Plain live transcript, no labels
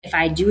If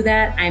I do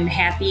that, I'm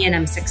happy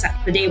and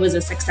the day was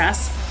a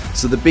success.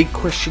 So the big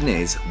question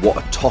is, what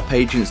are top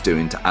agents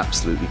doing to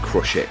absolutely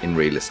crush it in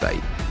real estate?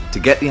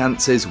 To get the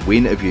answers, we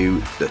interview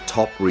the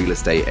top real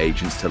estate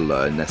agents to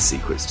learn their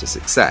secrets to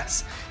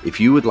success. If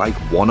you would like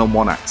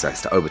one-on-one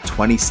access to over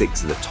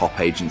 26 of the top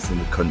agents in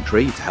the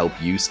country to help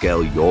you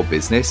scale your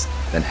business,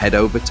 then head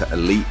over to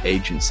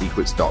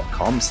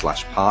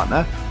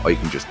eliteagentsecrets.com/partner, or you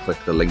can just click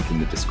the link in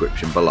the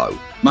description below.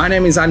 My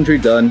name is Andrew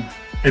Dunn.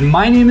 And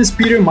my name is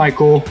Peter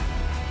Michael.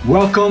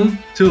 Welcome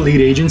to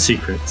Elite Agent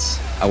Secrets.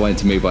 I wanted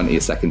to move on to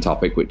your second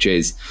topic, which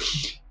is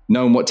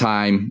knowing what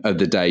time of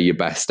the day you're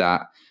best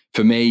at.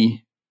 For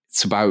me,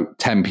 it's about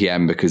 10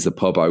 p.m. because the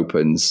pub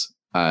opens.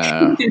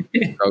 Go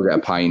get a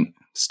pint,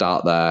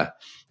 start there.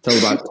 Till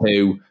about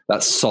 2.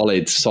 That's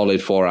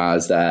solid 4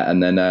 hours there.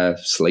 And then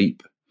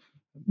sleep,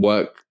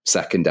 work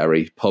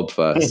secondary, pub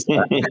first.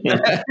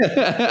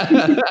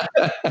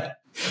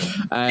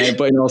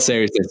 But in all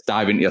seriousness,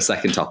 dive into your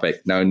second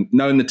topic.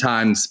 Knowing the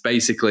times,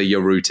 basically your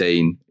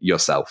routine,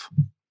 yourself.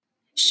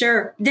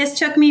 Sure. This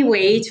took me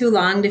way too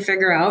long to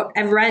figure out.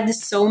 I've read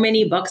so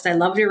many books. I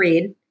love to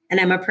read, and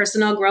I'm a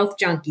personal growth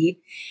junkie.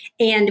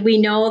 And we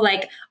know,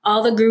 like,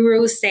 all the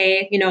gurus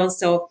say,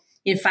 so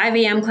in 5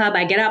 a.m. club,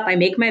 I get up, I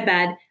make my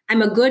bed.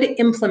 I'm a good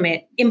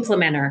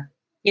implementer.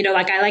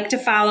 I like to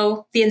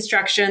follow the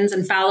instructions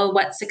and follow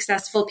what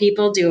successful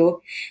people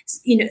do.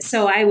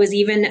 So I was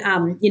even,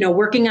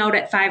 working out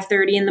at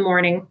 5:30 in the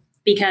morning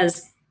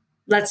because,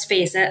 let's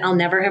face it, I'll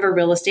never have a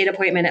real estate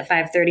appointment at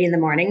 5:30 in the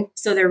morning.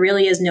 So there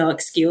really is no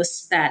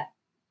excuse that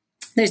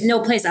there's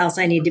no place else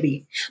I need to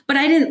be. But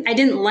I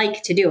didn't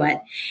like to do it.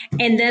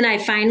 And then I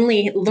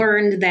finally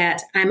learned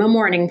that I'm a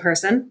morning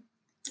person.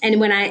 And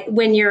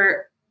when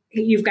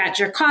you've got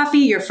your coffee,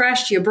 you're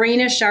fresh, your brain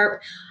is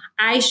sharp,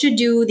 I should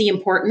do the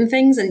important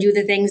things and do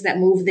the things that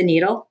move the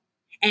needle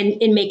and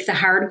make the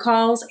hard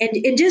calls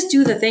and just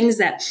do the things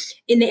that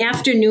in the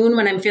afternoon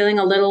when I'm feeling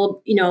a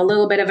little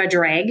bit of a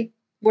drag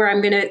where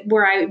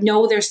I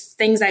know there's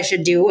things I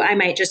should do, I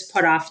might just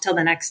put off till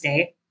the next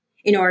day,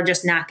 or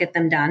just not get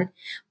them done.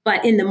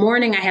 But in the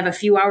morning, I have a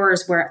few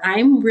hours where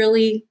I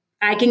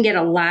can get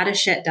a lot of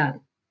shit done.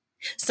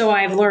 So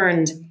I've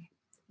learned,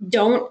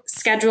 don't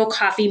schedule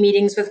coffee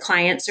meetings with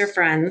clients or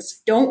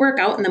friends. Don't work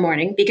out in the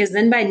morning because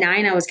then by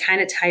 9, I was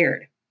kind of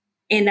tired.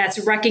 And that's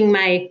wrecking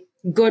my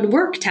good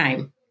work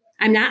time.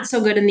 I'm not so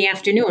good in the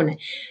afternoon.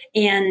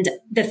 And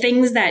the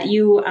things that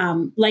you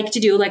like to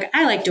do, like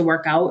I like to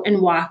work out and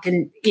walk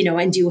and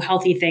do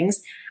healthy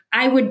things.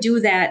 I would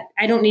do that.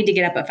 I don't need to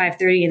get up at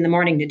 5:30 in the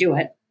morning to do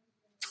it.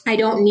 I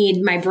don't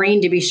need my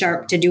brain to be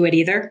sharp to do it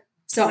either.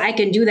 So I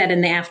can do that in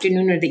the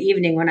afternoon or the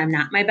evening when I'm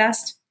not my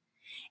best.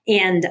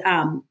 And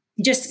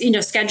just,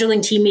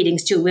 scheduling team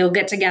meetings too. We'll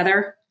get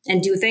together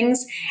and do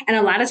things. And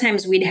a lot of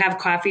times we'd have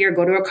coffee or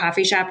go to a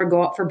coffee shop or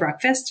go out for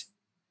breakfast.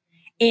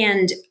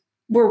 And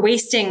we're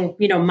wasting,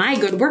 my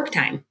good work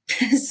time.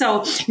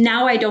 So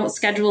now I don't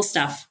schedule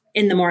stuff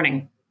in the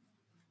morning.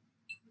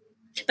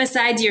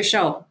 Besides your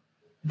show.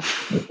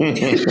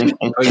 I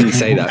wouldn't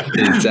say that.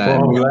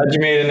 I'm glad you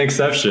made an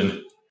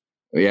exception.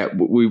 Yeah,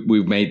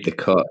 we've made the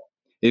cut.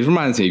 It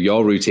reminds me of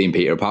your routine,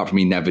 Peter. Apart from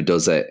he never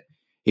does it.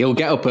 He'll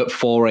get up at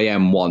 4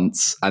 a.m.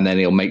 once, and then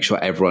he'll make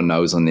sure everyone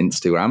knows on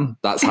Instagram.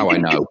 That's how I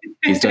know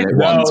he's done it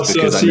once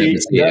because I never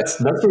see it.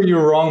 That's where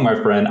you're wrong, my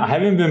friend. I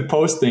haven't been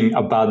posting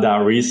about that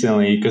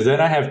recently because then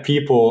I have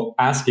people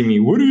asking me,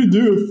 "What do you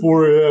do at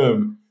 4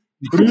 a.m.?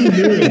 What are you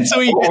doing?"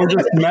 Or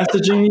just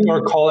messaging me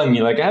or calling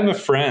me. Like I have a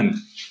friend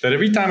that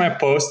every time I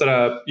post that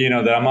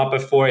I'm up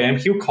at 4 a.m.,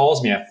 he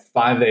calls me at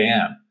 5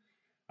 a.m.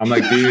 I'm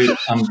like, dude,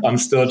 I'm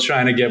still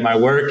trying to get my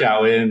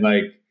workout in.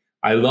 Like,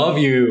 I love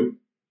you,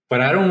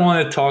 but I don't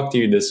want to talk to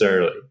you this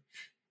early.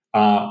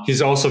 He's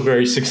also a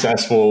very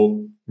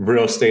successful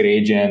real estate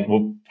agent.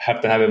 We'll have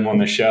to have him on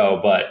the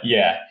show. But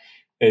yeah,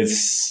 I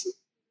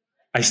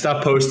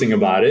stopped posting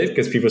about it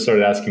because people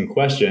started asking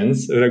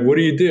questions. They're like, what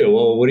do you do?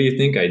 Well, what do you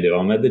think I do?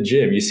 I'm at the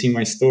gym. You see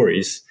my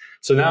stories.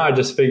 So now I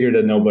just figured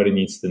that nobody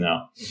needs to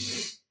know.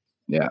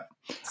 Yeah.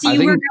 So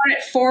you work out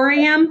at 4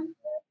 a.m.?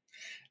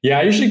 Yeah,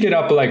 I usually get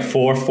up at like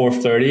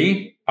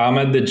 4:30. I'm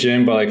at the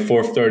gym by like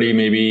 4:30,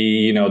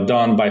 maybe,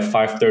 done by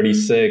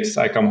 5:36.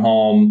 I come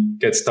home,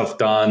 get stuff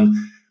done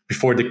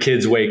before the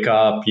kids wake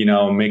up,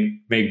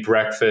 make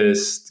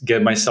breakfast,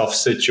 get myself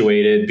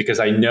situated because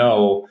I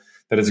know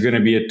that it's going to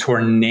be a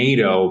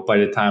tornado by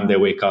the time they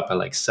wake up at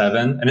like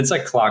 7. And it's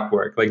like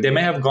clockwork. Like they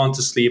may have gone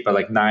to sleep at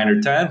like 9 or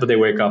 10, but they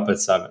wake up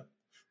at 7,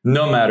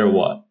 no matter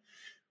what.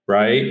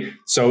 Right.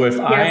 So if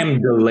I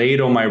am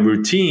delayed on my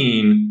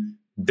routine,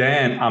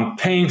 then I'm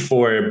paying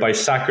for it by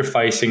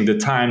sacrificing the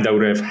time that I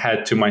would have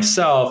had to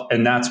myself.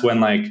 And that's when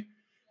like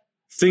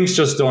things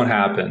just don't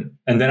happen.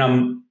 And then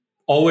I'm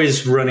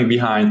always running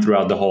behind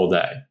throughout the whole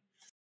day.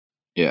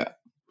 Yeah.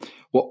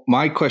 Well,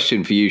 my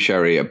question for you,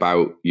 Sherry,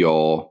 about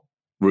your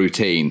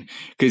routine,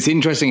 because it's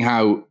interesting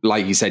how,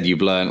 like you said,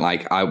 you've learned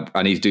like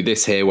I need to do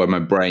this here where my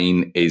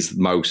brain is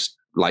most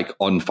like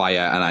on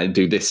fire, and I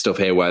do this stuff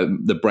here where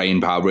the brain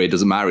power really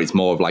doesn't matter. It's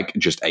more of like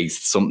just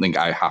something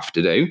I have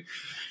to do.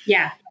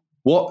 Yeah.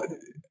 What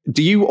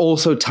do you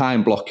also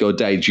time block your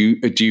day? Do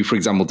you, for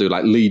example, do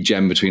like lead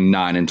gen between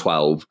 9 and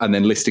 12, and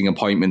then listing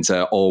appointments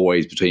are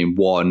always between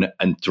 1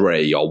 and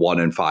 3 or 1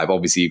 and 5?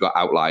 Obviously, you've got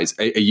outliers.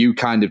 Are you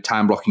kind of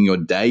time blocking your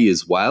day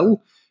as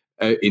well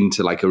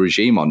into like a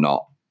regime or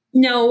not?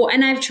 No,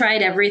 and I've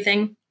tried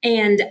everything.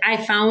 And I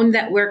found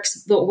that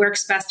what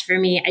works best for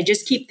me, I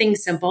just keep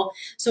things simple.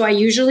 So I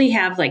usually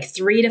have like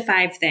 3 to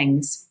 5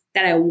 things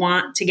that I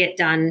want to get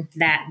done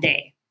that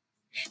day,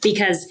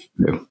 because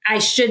I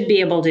should be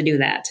able to do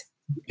that.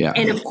 Yeah.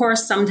 And of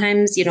course,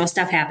 sometimes,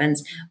 stuff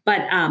happens,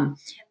 but, and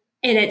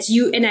it's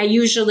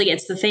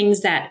the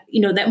things that,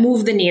 that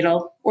move the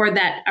needle or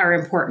that are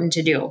important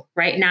to do,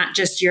 right? Not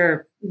just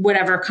your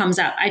whatever comes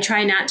up. I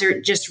try not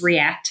to just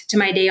react to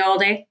my day all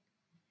day,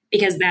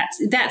 because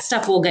that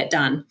stuff will get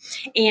done.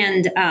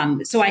 And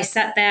so I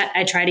set that.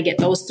 I try to get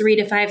those 3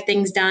 to 5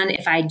 things done.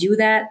 If I do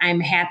that,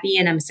 I'm happy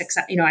and I'm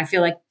success. I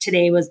feel like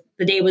the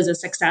day was a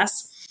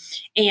success.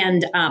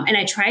 And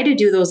I try to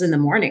do those in the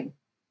morning,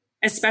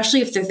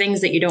 especially if they're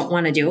things that you don't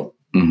want to do.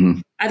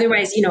 Mm-hmm.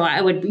 Otherwise,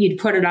 you'd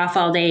put it off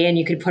all day, and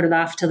you could put it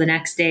off till the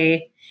next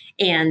day.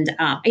 And,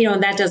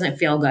 that doesn't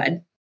feel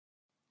good.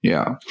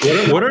 Yeah.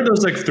 What are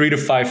those like 3 to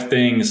 5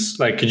 things?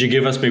 Like, could you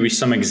give us maybe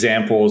some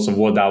examples of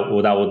what that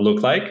would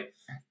look like?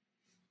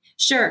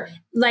 Sure.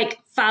 Like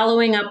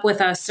following up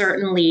with a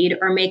certain lead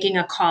or making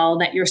a call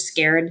that you're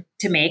scared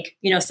to make,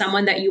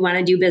 someone that you want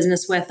to do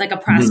business with, like a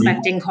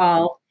prospecting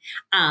call,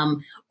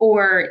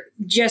 or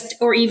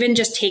even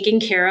just taking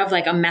care of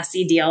like a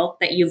messy deal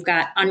that you've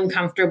got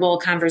uncomfortable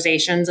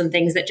conversations and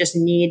things that just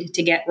need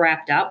to get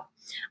wrapped up.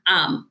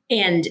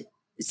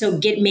 So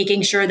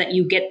making sure that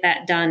you get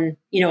that done,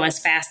 as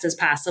fast as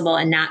possible,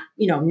 and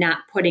not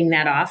putting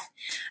that off.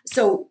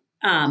 So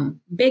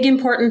big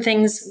important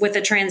things with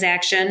a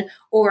transaction,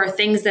 or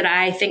things that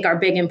I think are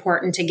big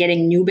important to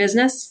getting new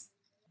business.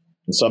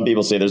 Some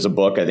people say there's a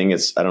book. I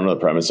don't know the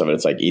premise of it.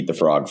 It's like Eat the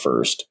Frog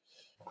First.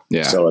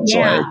 Yeah. So it's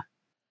like,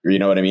 you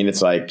know what I mean?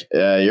 It's like,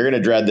 you're going to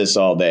dread this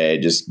all day.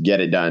 Just get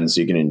it done so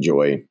you can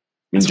enjoy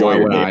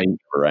your day,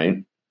 right?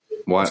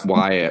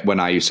 Why when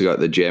I used to go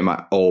to the gym,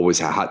 I always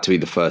had to be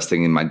the first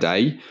thing in my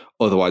day.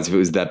 Otherwise, if it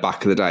was the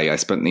back of the day, I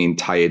spent the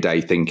entire day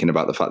thinking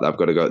about the fact that I've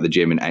got to go to the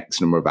gym in X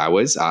number of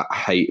hours. I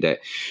hated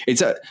it.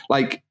 It's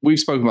like we've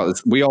spoken about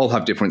this. We all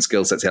have different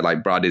skill sets here.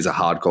 Like Brad is a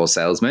hardcore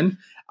salesman.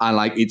 And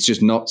like, it's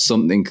just not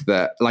something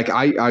that like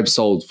I've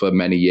sold for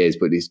many years,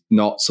 but it's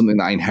not something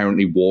that I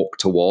inherently walk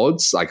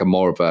towards. Like I'm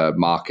more of a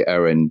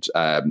marketer and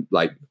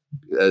like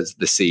as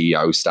the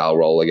CEO style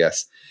role, I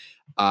guess.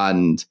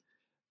 And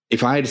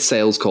if I had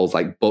sales calls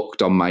like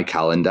booked on my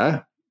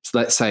calendar, so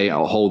let's say a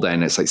whole day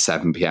and it's like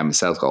 7 p.m. a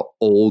sales call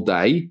all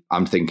day,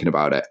 I'm thinking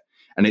about it.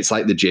 And it's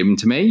like the gym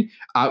to me.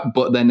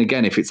 But then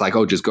again, if it's like,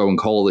 oh, just go and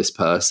call this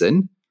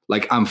person,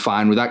 like I'm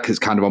fine with that because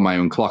it's kind of on my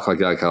own clock.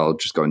 Like I'll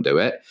just go and do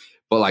it.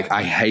 But like,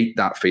 I hate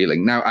that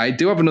feeling. Now, I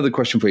do have another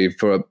question for you,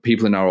 for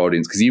people in our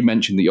audience, because you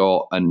mentioned that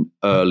you're an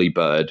early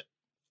bird.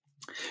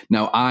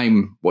 Now,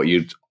 I'm what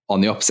you'd on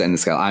the opposite end of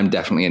the scale. I'm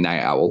definitely a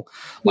night owl.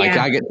 Like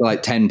I get to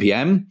like 10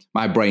 p.m.,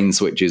 my brain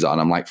switches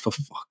on. I'm like, for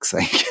fuck's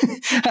sake.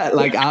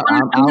 Like I'll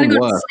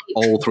work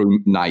all through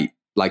night.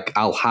 Like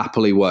I'll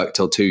happily work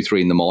till 2,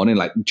 3 in the morning,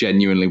 like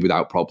genuinely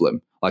without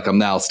problem. Like I'm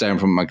now staring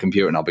from my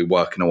computer and I'll be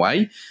working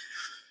away.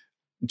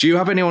 Do you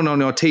have anyone on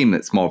your team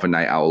that's more of a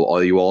night owl, or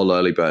are you all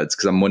early birds?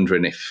 Because I'm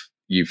wondering if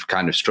you've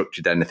kind of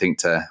structured anything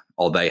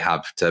or they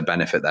have to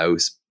benefit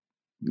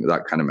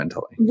that kind of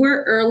mentality.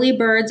 We're early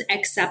birds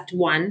except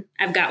one.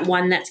 I've got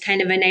one that's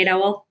kind of a night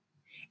owl.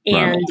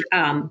 And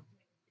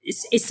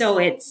so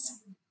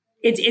it's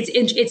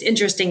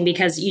interesting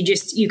because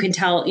you can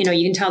tell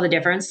the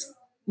difference.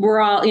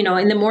 We're all,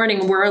 in the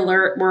morning, we're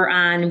alert, we're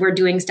on, we're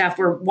doing stuff,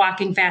 we're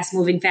walking fast,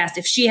 moving fast.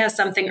 If she has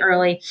something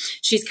early,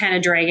 she's kind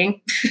of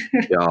dragging.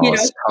 Yeah,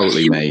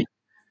 totally me.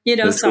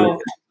 So.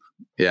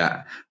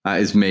 Yeah,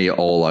 that is me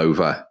all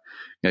over.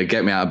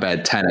 Get me out of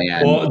bed 10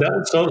 a.m. Well,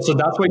 so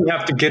that's why you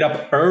have to get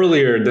up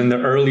earlier than the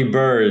early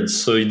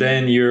birds. So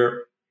then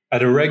you're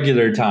at a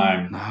regular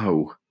time.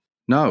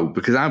 No,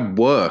 because I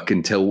work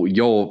until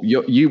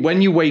you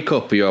when you wake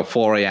up, you're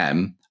 4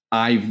 a.m.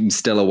 I'm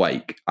still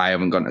awake. I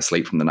haven't gone to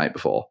sleep from the night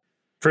before.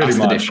 That's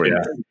much, the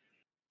difference. Yeah.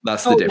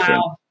 That's the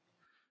difference. Wow.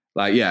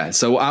 Like, yeah.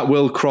 So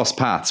we'll cross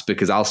paths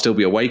because I'll still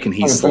be awake and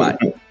he's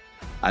slept.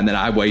 And then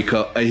I wake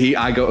up,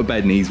 I go to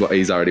bed and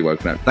he's already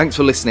woken up. Thanks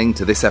for listening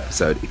to this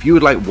episode. If you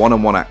would like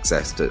one-on-one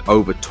access to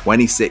over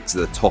 26 of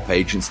the top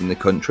agents in the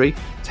country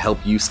to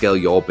help you scale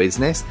your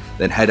business,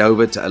 then head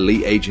over to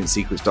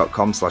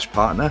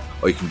eliteagentsecrets.com/partner,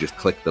 or you can just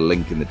click the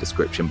link in the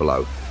description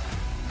below.